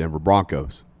with the Denver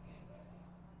Broncos.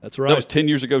 That's right. That was 10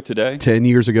 years ago today? 10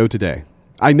 years ago today.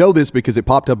 I know this because it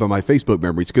popped up in my Facebook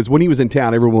memories because when he was in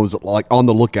town, everyone was like on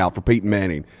the lookout for Peyton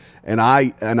Manning. And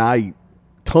I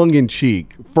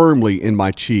tongue-in-cheek, firmly in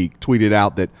my cheek, tweeted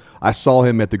out that I saw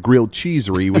him at the Grilled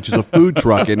Cheesery, which is a food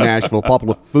truck in Nashville,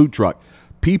 popular food truck.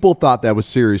 People thought that was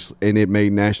serious, and it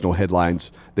made national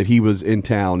headlines that he was in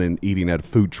town and eating at a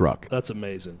food truck. That's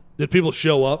amazing. Did people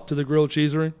show up to the Grilled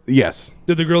Cheesery? Yes.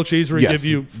 Did the Grilled Cheesery give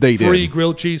you free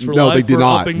grilled cheese for life? No, they did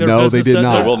not. No, they did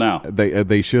not. They will now.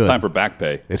 They should. Time for back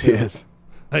pay. It is.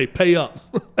 Hey, pay up.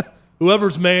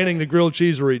 Whoever's manning the Grilled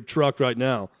Cheesery truck right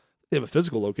now, they have a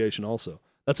physical location also.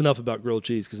 That's enough about grilled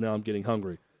cheese because now I'm getting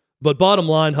hungry. But bottom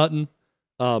line, Hutton,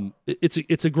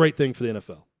 it's a great thing for the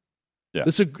NFL. Yeah.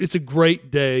 It's a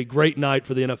great day, great night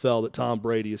for the NFL that Tom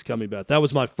Brady is coming back. That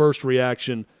was my first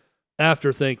reaction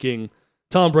after thinking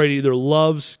Tom Brady either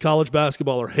loves college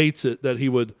basketball or hates it that he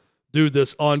would do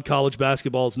this on college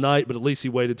basketball's night, but at least he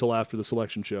waited till after the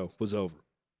selection show was over.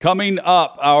 Coming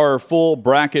up, our full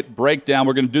bracket breakdown.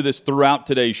 We're going to do this throughout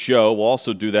today's show. We'll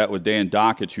also do that with Dan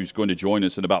Dockich, who's going to join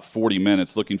us in about 40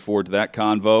 minutes. Looking forward to that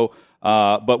convo.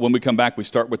 But when we come back, we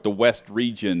start with the West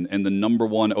region and the number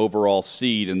one overall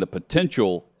seed and the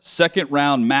potential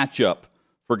second-round matchup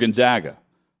for Gonzaga.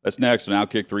 That's next on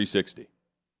Outkick 360.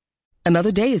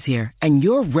 Another day is here, and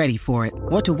you're ready for it.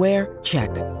 What to wear? Check.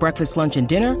 Breakfast, lunch, and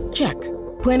dinner? Check.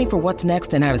 Planning for what's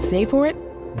next and how to save for it?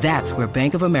 That's where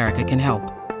Bank of America can help.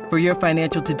 For your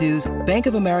financial to-dos, Bank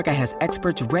of America has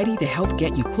experts ready to help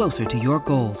get you closer to your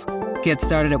goals. Get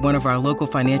started at one of our local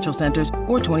financial centers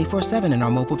or 24/7 in our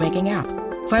mobile banking app.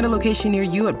 Find a location near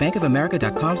you at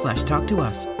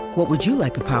bankofamerica.com/talktous. What would you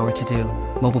like the power to do?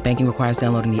 Mobile banking requires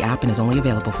downloading the app and is only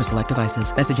available for select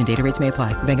devices. Message and data rates may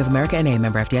apply. Bank of America NA,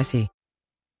 member FDIC.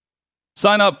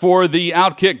 Sign up for the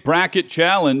Outkick Bracket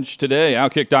Challenge today,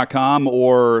 Outkick.com,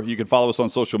 or you can follow us on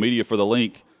social media for the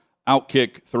link,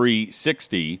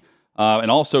 Outkick360.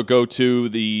 And also go to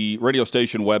the radio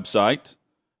station website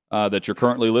that you're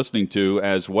currently listening to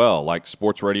as well, like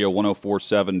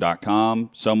sportsradio1047.com,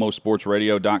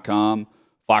 somosportsradio.com,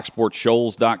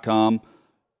 foxsportshoals.com,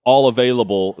 all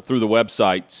available through the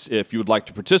websites if you would like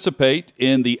to participate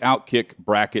in the Outkick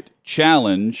Bracket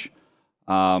Challenge.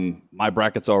 My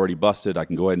bracket's already busted. I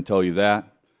can go ahead and tell you that.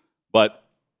 But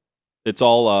it's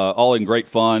all in great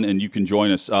fun, and you can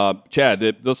join us.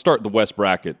 Chad, let's start the West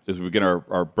bracket as we begin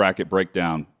our bracket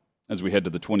breakdown as we head to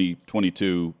the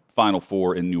 2022 Final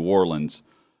Four in New Orleans.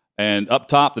 And up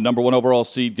top, the number 1 overall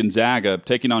seed, Gonzaga,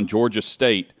 taking on Georgia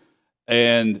State.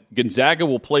 And Gonzaga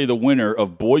will play the winner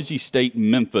of Boise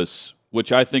State-Memphis,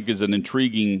 which I think is an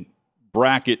intriguing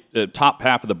bracket, top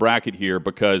half of the bracket here,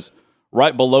 because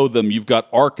right below them, you've got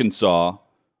Arkansas,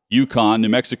 UConn, New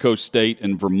Mexico State,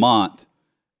 and Vermont.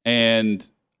 And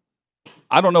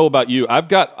I don't know about you. I've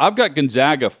got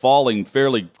Gonzaga falling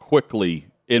fairly quickly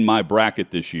in my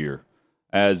bracket this year.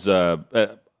 As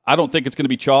I don't think it's going to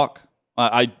be chalk.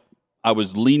 I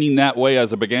was leaning that way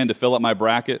as I began to fill up my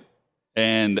bracket.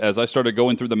 And as I started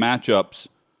going through the matchups,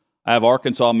 I have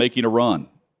Arkansas making a run.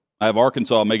 I have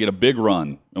Arkansas making a big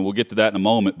run, and we'll get to that in a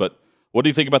moment. But what do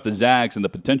you think about the Zags and the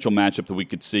potential matchup that we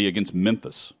could see against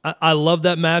Memphis? I love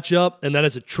that matchup, and that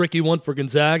is a tricky one for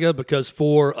Gonzaga because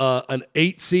for an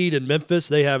 8 seed in Memphis,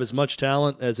 they have as much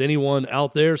talent as anyone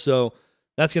out there. So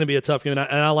that's going to be a tough game. And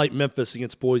I like Memphis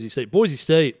against Boise State. Boise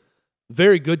State,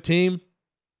 very good team.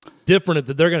 Different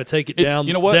that they're going to take it down,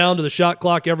 down to the shot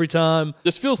clock every time.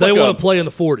 This feels they like want to play in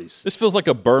the 40s. This feels like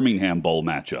a Birmingham Bowl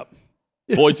matchup.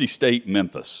 Boise State,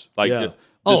 Memphis.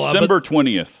 December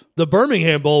 20th. The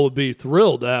Birmingham Bowl would be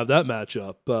thrilled to have that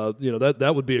matchup.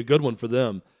 That would be a good one for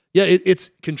them. Yeah,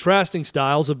 it's contrasting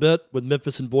styles a bit with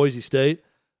Memphis and Boise State.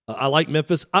 I like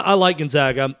Memphis. I like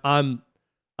Gonzaga. I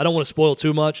don't want to spoil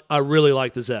too much. I really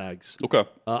like the Zags. Okay.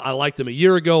 I liked them a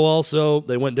year ago also.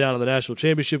 They went down in the national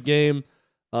championship game.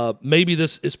 Maybe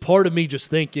this is part of me just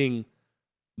thinking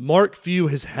Mark Few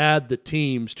has had the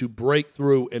teams to break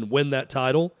through and win that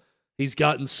title. He's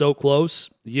gotten so close.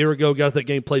 A year ago, got that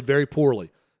game, played very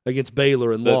poorly against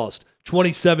Baylor and lost.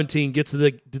 2017 gets to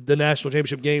the national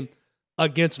championship game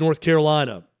against North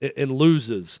Carolina and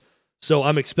loses. So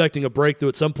I'm expecting a breakthrough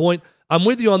at some point. I'm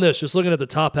with you on this, just looking at the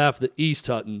top half of the East,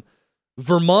 Hutton.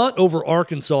 Vermont over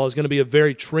Arkansas is going to be a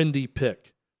very trendy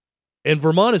pick. And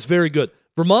Vermont is very good.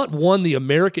 Vermont won the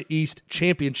America East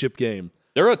championship game.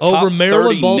 They're a top over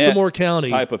Maryland, 30 Baltimore net County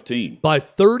type of team by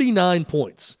 39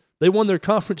 points. They won their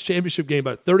conference championship game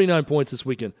by 39 points this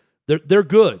weekend. They're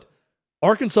good.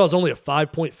 Arkansas is only a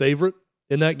 5-point favorite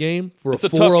in that game for it's a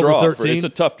 4 over 13. It's a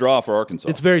tough draw for Arkansas.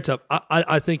 It's very tough.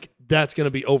 I think that's going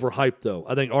to be overhyped, though.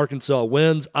 I think Arkansas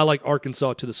wins. I like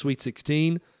Arkansas to the Sweet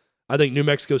 16. I think New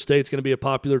Mexico State's going to be a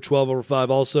popular 12 over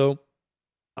 5 also.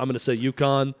 I'm going to say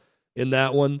UConn in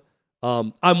that one.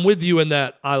 I'm with you in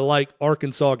that I like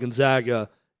Arkansas Gonzaga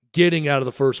getting out of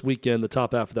the first weekend, the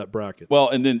top half of that bracket. Well,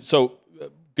 and then so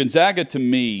Gonzaga to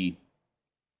me,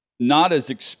 not as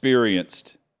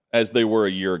experienced as they were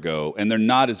a year ago, and they're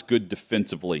not as good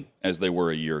defensively as they were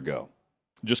a year ago,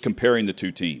 just comparing the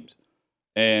two teams.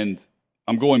 And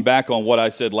I'm going back on what I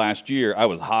said last year. I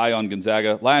was high on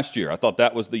Gonzaga last year. I thought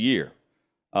that was the year.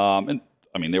 And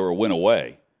I mean, they were a win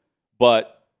away.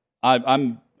 But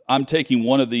I'm taking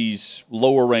one of these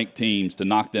lower-ranked teams to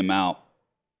knock them out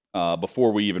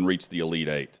before we even reach the Elite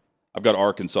Eight. I've got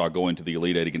Arkansas going to the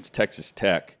Elite Eight against Texas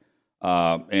Tech.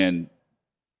 And,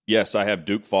 yes, I have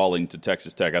Duke falling to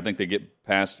Texas Tech. I think they get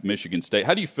past Michigan State.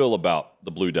 How do you feel about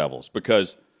the Blue Devils?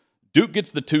 Because Duke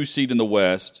gets the 2 seed in the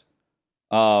West,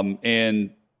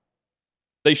 and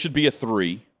they should be a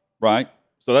 3, right?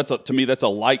 So to me, that's a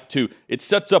light 2. It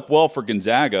sets up well for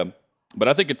Gonzaga, but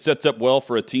I think it sets up well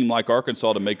for a team like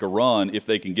Arkansas to make a run if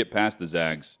they can get past the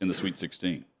Zags in the Sweet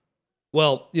 16.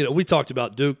 Well, we talked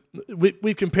about Duke.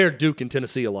 We've compared Duke and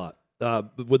Tennessee a lot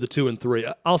with the 2 and 3.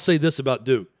 I'll say this about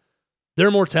Duke.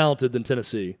 They're more talented than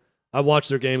Tennessee. I watched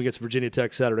their game against Virginia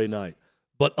Tech Saturday night.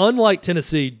 But unlike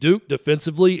Tennessee, Duke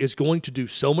defensively is going to do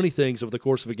so many things over the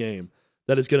course of a game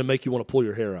that is going to make you want to pull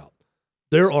your hair out.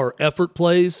 There are effort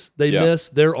plays they miss.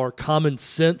 There are common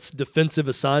sense defensive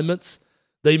assignments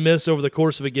they miss over the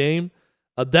course of a game.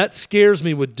 That scares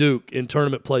me with Duke in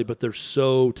tournament play, but they're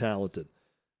so talented.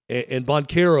 And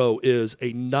Boncaro is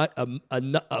a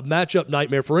matchup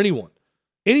nightmare for anyone.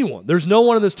 Anyone. There's no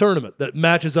one in this tournament that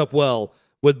matches up well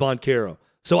with Boncaro.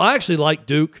 So I actually like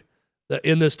Duke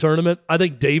in this tournament. I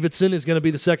think Davidson is going to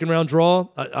be the second-round draw.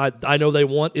 I know they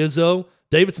want Izzo.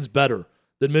 Davidson's better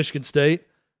than Michigan State.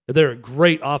 They're a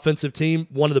great offensive team,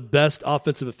 one of the best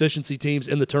offensive efficiency teams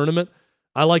in the tournament.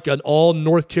 I like an all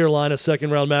North Carolina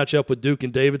second-round matchup with Duke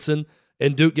and Davidson,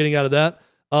 and Duke getting out of that.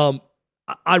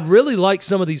 I really like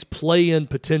some of these play-in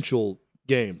potential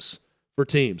games for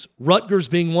teams, Rutgers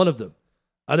being one of them.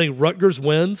 I think Rutgers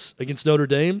wins against Notre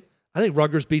Dame. I think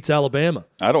Rutgers beats Alabama.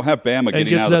 I don't have Bama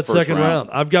getting out of the that first second round.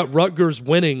 I've got Rutgers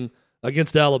winning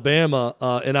against Alabama,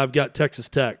 and I've got Texas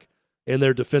Tech in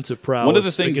their defensive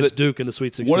prowess against Duke in the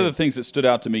Sweet 16. One of the things that stood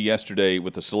out to me yesterday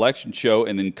with the selection show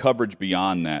and then coverage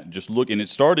beyond that, just look, and it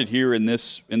started here in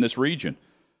this region,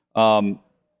 the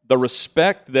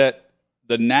respect that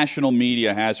the national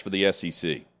media has for the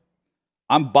SEC.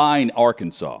 I'm buying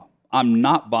Arkansas. I'm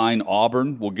not buying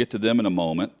Auburn. We'll get to them in a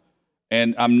moment.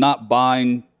 And I'm not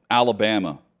buying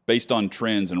Alabama based on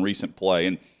trends and recent play.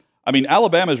 And I mean,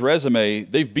 Alabama's resume,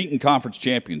 they've beaten conference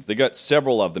champions. They got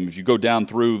several of them if you go down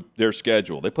through their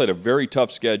schedule. They played a very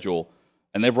tough schedule,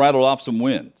 and they've rattled off some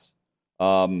wins.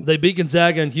 They beat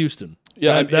Gonzaga and Houston.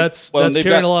 Yeah, that's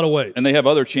carrying a lot of weight. And they have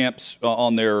other champs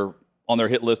on their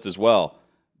hit list as well.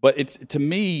 But it's, to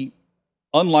me,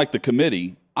 unlike the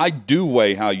committee, I do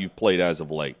weigh how you've played as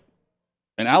of late.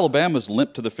 And Alabama's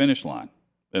limped to the finish line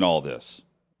in all this.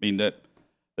 I mean, that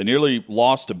they nearly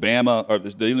lost to Bama, or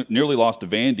they nearly lost to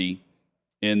Vandy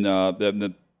in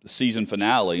the season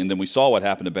finale, and then we saw what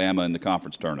happened to Bama in the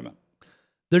conference tournament.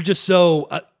 They're just so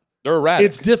they're erratic.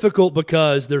 It's difficult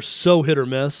because they're so hit or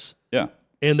miss. Yeah,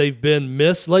 and they've been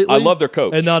missed lately. I love their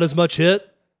coach, and not as much hit.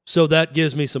 So that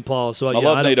gives me some pause. So I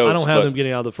love Nate Oates, I don't have them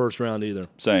getting out of the first round either.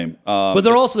 Same, but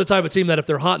they're also the type of team that if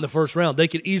they're hot in the first round, they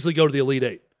could easily go to the Elite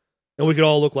Eight, and we could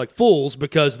all look like fools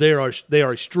because they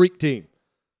are a streak team,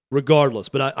 regardless.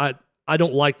 But I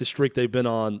don't like the streak they've been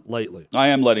on lately. I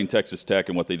am letting Texas Tech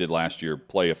and what they did last year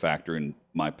play a factor in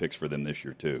my picks for them this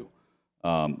year too,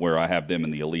 where I have them in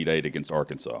the Elite Eight against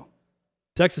Arkansas.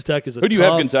 Texas Tech is a Who do you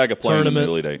have Gonzaga playing in the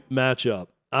Elite Eight matchup?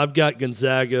 I've got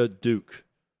Gonzaga Duke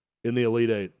in the Elite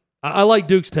Eight. I like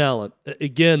Duke's talent.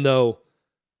 Again, though,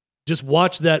 just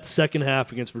watch that second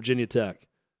half against Virginia Tech.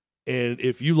 And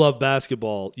if you love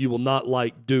basketball, you will not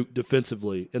like Duke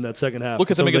defensively in that second half. Look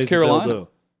at them against Carolina.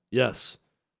 Yes.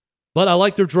 But I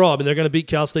like their draw. I mean, they're going to beat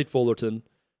Cal State Fullerton.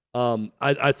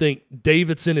 I think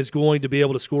Davidson is going to be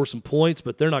able to score some points,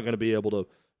 but they're not going to be able to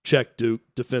check Duke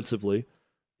defensively.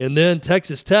 And then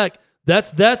Texas Tech, that's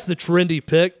the trendy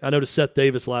pick. I noticed Seth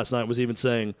Davis last night was even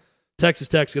saying Texas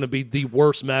Tech's going to be the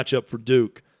worst matchup for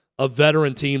Duke, a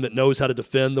veteran team that knows how to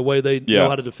defend the way they know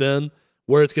how to defend,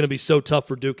 where it's going to be so tough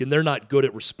for Duke, and they're not good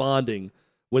at responding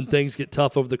when things get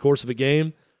tough over the course of a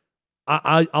game.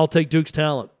 I'll take Duke's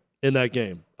talent in that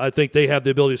game. I think they have the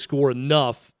ability to score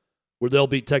enough where they'll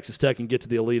beat Texas Tech and get to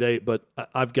the Elite Eight, but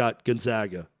I've got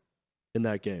Gonzaga in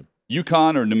that game.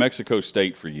 UConn or New Mexico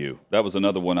State for you? That was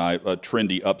another one, a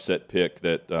trendy upset pick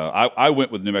that I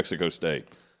went with New Mexico State.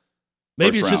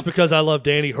 Maybe it's just because I love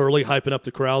Danny Hurley hyping up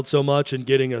the crowd so much and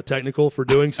getting a technical for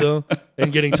doing so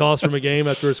and getting tossed from a game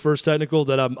after his first technical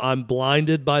that I'm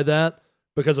blinded by that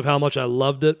because of how much I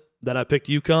loved it that I picked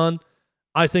UConn.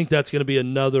 I think that's going to be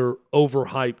another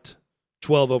overhyped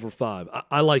 12-5.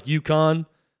 I like UConn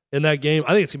in that game.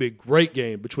 I think it's going to be a great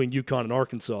game between UConn and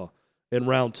Arkansas in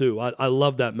round 2. I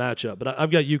love that matchup, but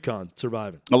I've got UConn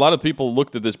surviving. A lot of people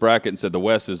looked at this bracket and said the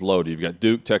West is loaded. You've got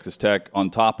Duke, Texas Tech, on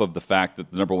top of the fact that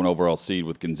the number 1 overall seed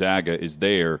with Gonzaga is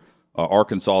there.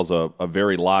 Arkansas is a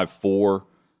very live 4.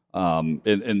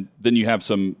 And then you have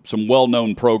some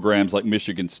well-known programs like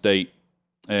Michigan State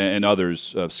and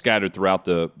others scattered throughout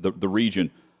the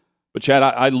region. But, Chad,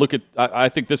 I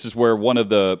think this is where one of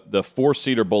the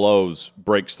 4-seeder belows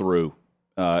breaks through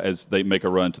as they make a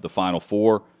run to the Final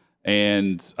Four.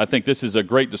 And I think this is a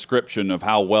great description of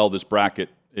how well this bracket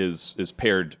is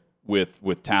paired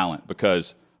with talent,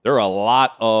 because there are a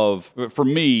lot of, for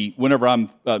me, whenever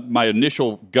I'm my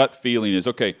initial gut feeling is,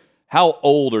 okay, how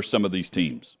old are some of these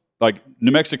teams? Like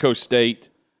New Mexico State,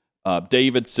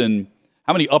 Davidson,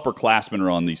 how many upperclassmen are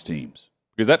on these teams?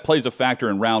 Because that plays a factor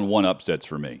in round 1 upsets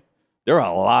for me. There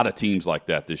are a lot of teams like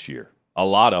that this year, a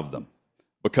lot of them,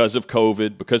 because of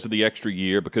COVID, because of the extra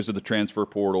year, because of the transfer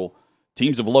portal.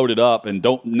 Teams have loaded up and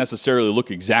don't necessarily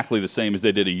look exactly the same as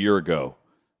they did a year ago,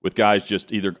 with guys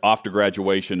just either off to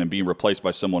graduation and being replaced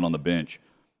by someone on the bench.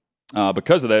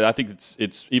 Because of that, I think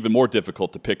it's even more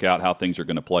difficult to pick out how things are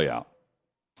going to play out.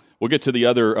 We'll get to the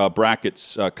other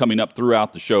brackets coming up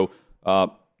throughout the show.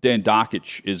 Dan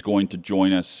Dakich is going to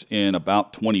join us in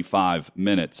about 25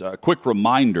 minutes. A quick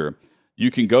reminder,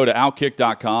 you can go to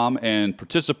Outkick.com and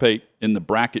participate in the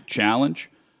bracket challenge.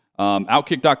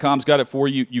 Outkick.com's got it for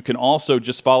you. You can also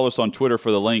just follow us on Twitter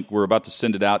for the link. We're about to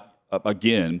send it out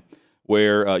again,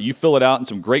 where you fill it out and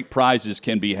some great prizes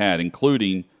can be had,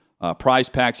 including prize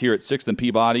packs here at 6th and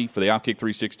Peabody for the Outkick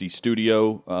 360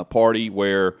 studio party,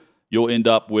 where you'll end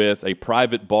up with a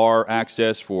private bar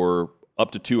access for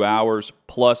up to 2 hours,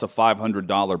 plus a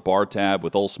 $500 bar tab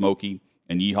with Old Smoky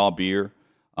and Yeehaw beer.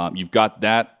 You've got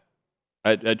that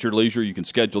at your leisure. You can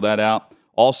schedule that out.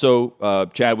 Also,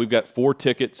 Chad, we've got 4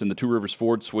 tickets in the Two Rivers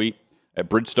Ford Suite at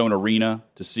Bridgestone Arena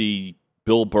to see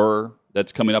Bill Burr.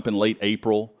 That's coming up in late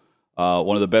April.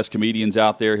 One of the best comedians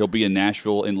out there. He'll be in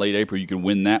Nashville in late April. You can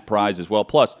win that prize as well.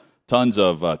 Plus, tons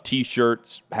of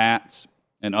T-shirts, hats,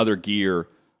 and other gear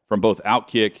from both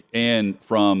Outkick and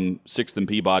from 6th and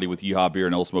Peabody with Yeehaw Beer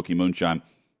and Old Smoky Moonshine.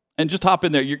 And just hop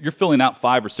in there. You're filling out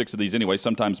 5 or 6 of these anyway,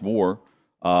 sometimes more.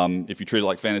 If you treat it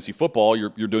like fantasy football,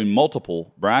 you're doing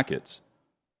multiple brackets.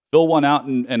 Fill one out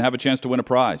and have a chance to win a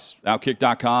prize.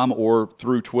 Outkick.com or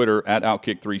through Twitter at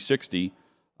Outkick360.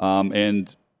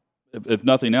 And if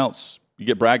nothing else, you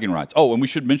get bragging rights. Oh, and we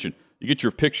should mention, you get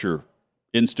your picture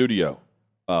in studio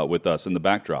with us in the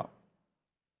backdrop.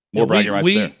 More bragging rights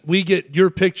there. We get your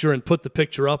picture and put the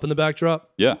picture up in the backdrop?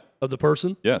 Yeah. Of the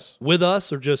person? Yes. With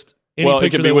us or just any picture? Well, it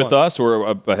could be with want? us or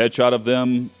a headshot of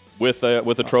them with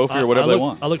a trophy or whatever they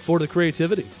want. I look forward to the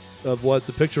creativity of what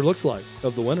the picture looks like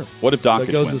of the winner. What if Dockich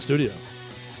that goes wins? to the studio?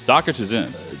 Dockich is in.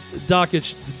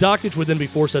 Dockich would then be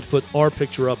forced to put our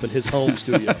picture up in his home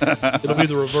studio. It'll be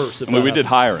the reverse. We did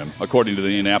hire him, according to the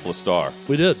Indianapolis Star.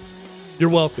 We did. You're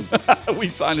welcome. We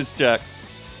signed his checks.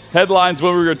 Headlines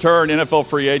when we return. NFL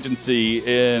free agency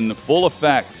in full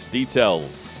effect.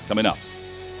 Details coming up.